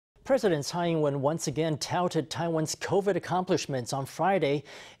President Tsai Ing-wen once again touted Taiwan's COVID accomplishments on Friday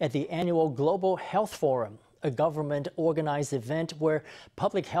at the annual Global Health Forum, a government-organized event where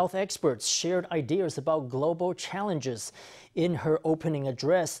public health experts shared ideas about global challenges. In her opening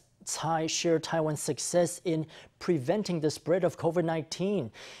address, Tsai shared Taiwan's success in preventing the spread of COVID-19.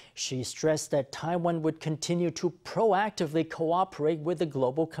 She stressed that Taiwan would continue to proactively cooperate with the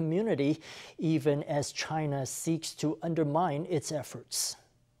global community, even as China seeks to undermine its efforts.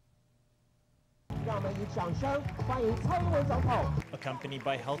 Accompanied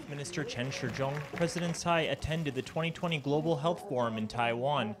by Health Minister Chen Shih-chung, President Tsai attended the 2020 Global Health Forum in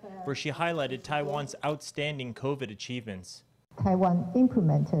Taiwan, where she highlighted Taiwan's outstanding COVID achievements. Taiwan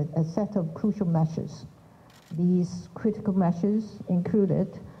implemented a set of crucial measures. These critical measures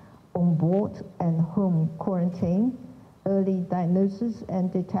included onboard and home quarantine, early diagnosis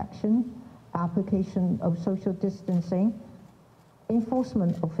and detection, application of social distancing,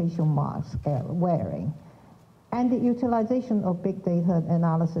 enforcement of facial mask wearing, and the utilization of big data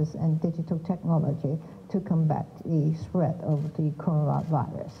analysis and digital technology to combat the spread of the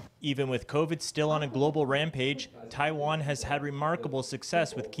coronavirus. Even with COVID still on a global rampage, Taiwan has had remarkable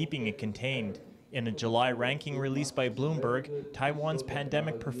success with keeping it contained. In a July ranking released by Bloomberg, Taiwan's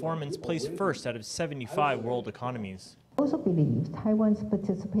pandemic performance placed first out of 75 world economies. I also believe Taiwan's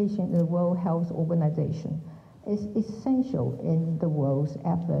participation in the World Health Organization is essential in the world's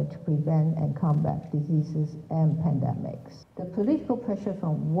effort to prevent and combat diseases and pandemics. The political pressure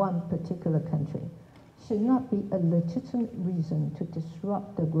from one particular country should not be a legitimate reason to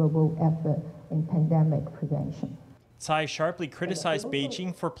disrupt the global effort in pandemic prevention. Tsai sharply criticized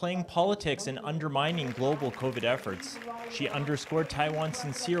Beijing for playing politics and undermining global COVID efforts. She underscored Taiwan's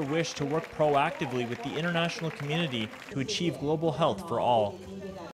sincere wish to work proactively with the international community to achieve global health for all.